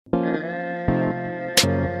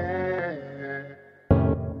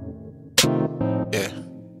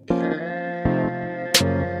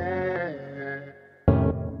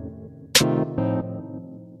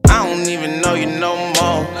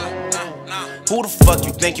Who the fuck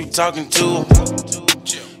you think you talking to?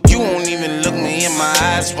 You won't even look me in my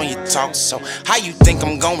eyes when you talk, so how you think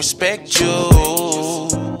I'm gon' respect you?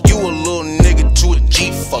 You a little nigga to a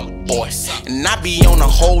G, fuck boy, and I be on a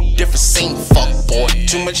whole different scene, fuck boy.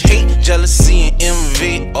 Too much hate, jealousy, and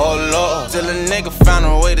envy, oh lord. Till a nigga found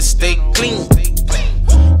a way to stay clean.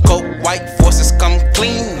 Coke white forces come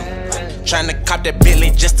clean. Tryna cop that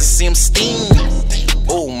Bentley just to see him steam.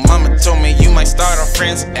 Oh, mama told me you might start our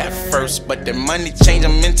friends at first, but the money change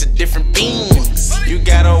them into different beings. You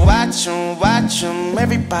gotta watch them,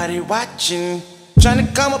 everybody watching.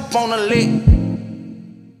 Tryna come up on a lick.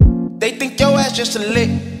 They think your ass just a lick.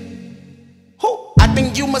 Who? I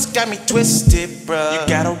think you must got me twisted, bruh. You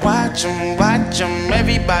gotta watch them,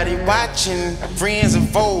 everybody watching. Friends and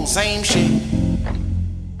foes, same shit.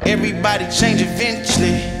 Everybody change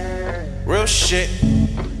eventually. Real shit.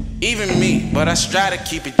 Even me, but I strive to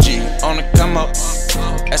keep it G. On the come up,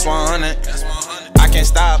 that's 100. I can't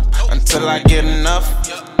stop until I get enough.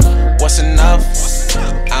 What's enough?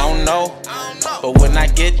 I don't know. But when I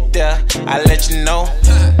get there, I let you know.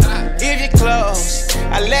 If you're close,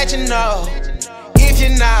 I let you know. If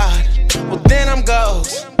you're not, well then I'm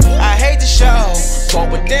ghost. I hate the show,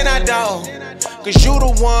 but then I don't. Cause you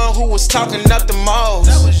the one who was talking up the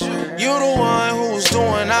most. You the one who was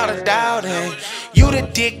doing all the doubting. You the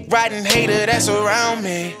dick riding hater that's around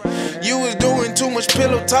me. You was doing too much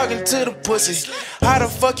pillow talking to the pussy. How the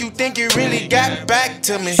fuck you think it really got back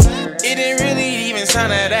to me? It didn't really even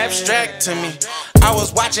sound that abstract to me. I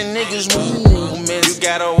was watching niggas movements. You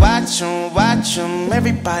gotta watch them,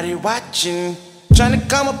 everybody watching. Tryna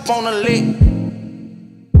come up on a lick.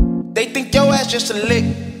 They think your ass just a lick.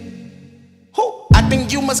 Who? I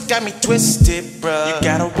think you must got me twisted, bruh. You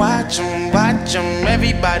gotta watch them,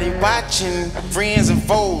 everybody watching. Friends and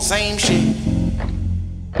foes, same shit.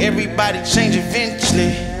 Everybody change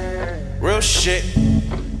eventually. Real shit.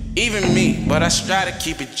 Even me, but I strive to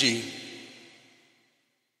keep it G.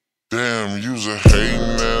 Damn, you's a hating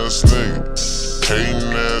ass nigga.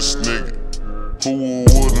 Hating ass nigga. Who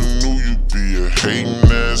would've knew you'd be a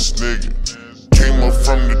hating ass nigga? Came up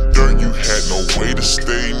from the dirt, you had no way to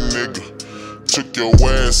stay, nigga. Took your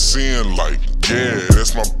ass in like, yeah,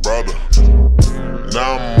 that's my brother.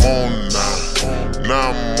 Now I'm on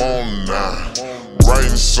now.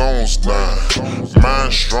 Writing songs now,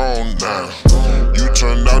 mind strong now. You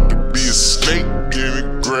turned out to be a snake in the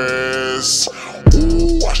grass.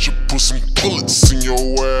 Ooh, I should put some bullets in your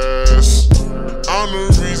ass. I'm the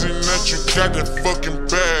reason that you got that fucking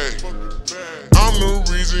bag. I'm the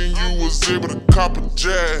reason you was able to cop a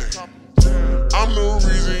jag. I'm the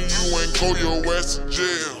reason you ain't go your ass to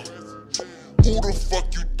jail. Who the fuck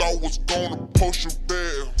you thought was gonna post your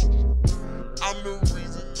bail? I'm the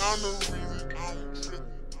reason.